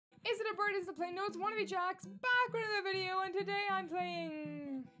little birdies to play notes. WannabeJacks back with another video, and today I'm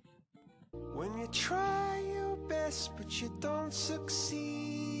playing. When you try your best, but you don't succeed.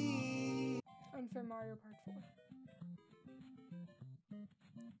 UnfairMario Part 4.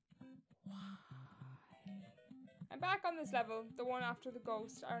 Why? I'm back on this level, the one after the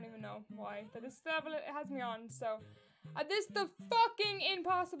ghost. I don't even know why. But this level it has me on, so. This is the fucking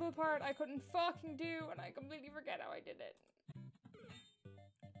impossible part I couldn't fucking do, and I completely forget how I did it.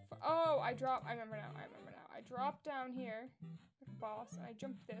 Oh, I remember now. I dropped down here, like a boss, and I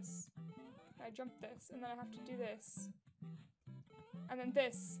jumped this. And I jumped this, and then I have to do this. And then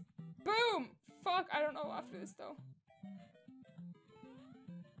this. Boom! Fuck, I don't know after this, though.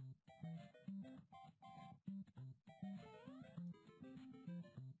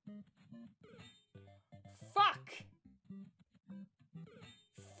 Fuck!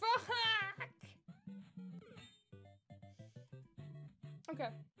 Fuck! Okay.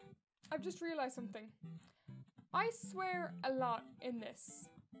 I've just realized something. I swear a lot in this.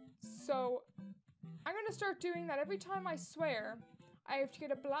 So, I'm gonna start doing that every time I swear. I have to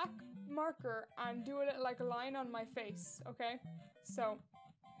get a black marker and do it like a line on my face, okay? So.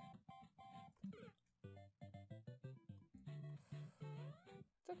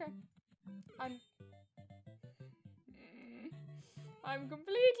 It's okay. I'm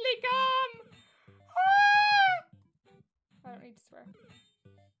completely calm! Ah! I don't need to swear.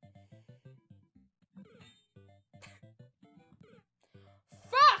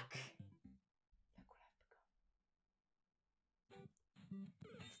 Fuck! Look what I've become.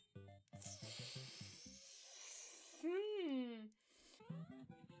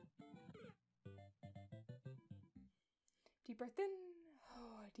 Deep breath in.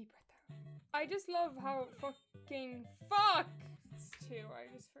 Oh, deep breath out. I just love how fucking fuck too.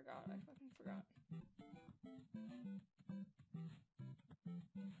 I just forgot. I fucking forgot.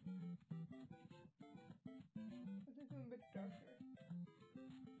 This is a bit darker.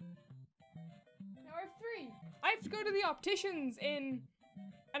 Now I have 3. I have to go to the opticians in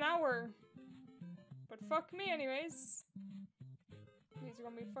an hour. But fuck me anyways. These are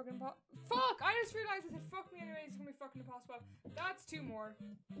gonna be fucking fuck! I just realized I said fuck me anyways, it's gonna be fucking impossible. That's 2 more.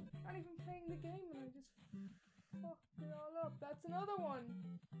 Not even playing the game and I just fucked it all up. That's another one.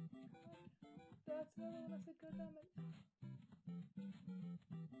 That's another one. I said, God damn it.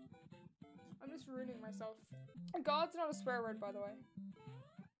 I'm just ruining myself. God's not a swear word, by the way.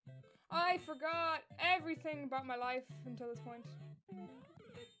 I forgot everything about my life until this point.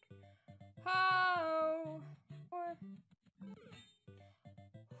 How? Or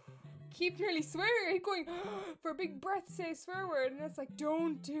keep nearly swearing, going for a big breath to say a swear word, and it's like,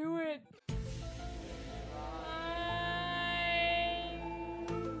 don't do it.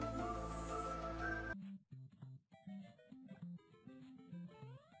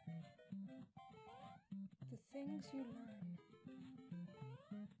 The things you learn.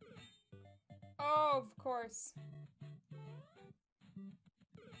 Oh, of course.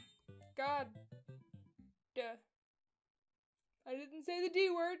 God. Duh. I didn't say the D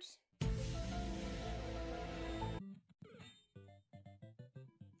word.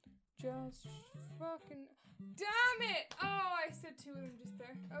 Just fucking damn it! Oh, I said 2 of them just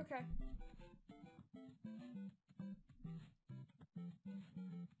there. Okay.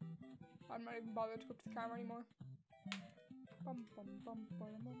 I'm not even bothered to go up to the camera anymore. Bum, bum, bum, bum,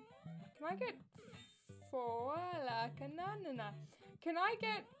 bum. Can I get Can I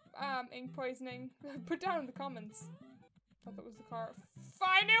get ink poisoning? Put down in the comments. Thought that was the car.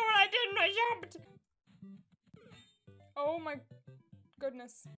 I knew what I did and I jumped! Oh my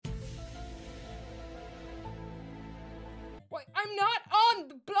goodness. Wait, I'm not on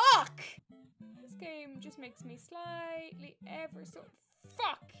the block! This game just makes me slightly ever so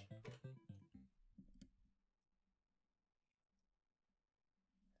fuck!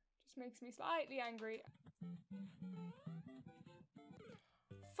 Just makes me slightly angry.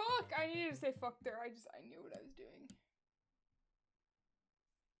 Fuck! I needed to say fuck there. I knew what I was doing.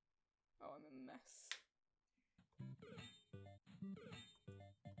 Oh, I'm a mess.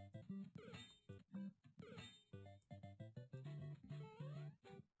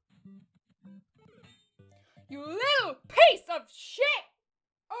 You little piece of shit!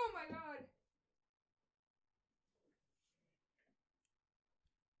 Oh my god.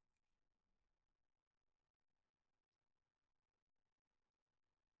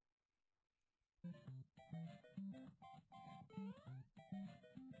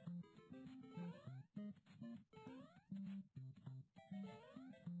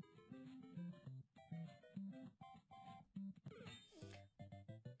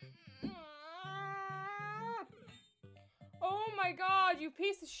 my god, you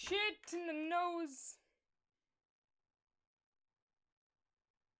piece of shit in the nose.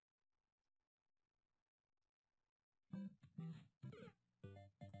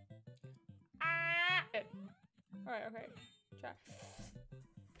 Ah! Alright, okay. Chat.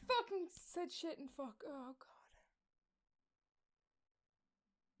 Fucking said shit and fuck. Oh god.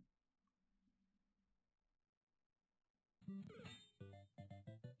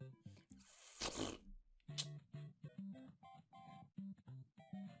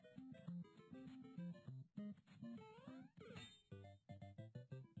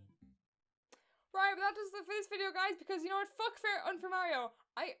 Right, but that does it for this video, guys, because you know what? Fuck UnfairMario.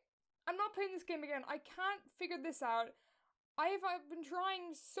 I'm not playing this game again. I can't figure this out. I've been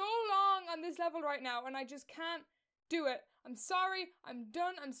trying so long on this level right now, and I just can't do it. I'm sorry. I'm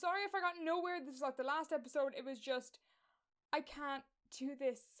done. I'm sorry if I got nowhere. This is like the last episode. It was just, I can't do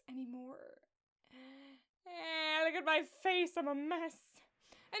this anymore. Look at my face. I'm a mess.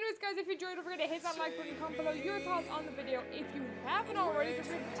 Anyways, guys, if you enjoyed, don't forget to hit that like button, comment below your thoughts on the video. If you haven't already,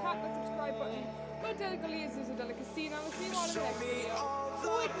 just hit tap that subscribe button. My delicacy is a delicacy, and I will see you all in the next video.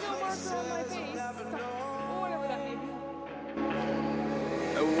 With no marker on my face, or whatever that may be.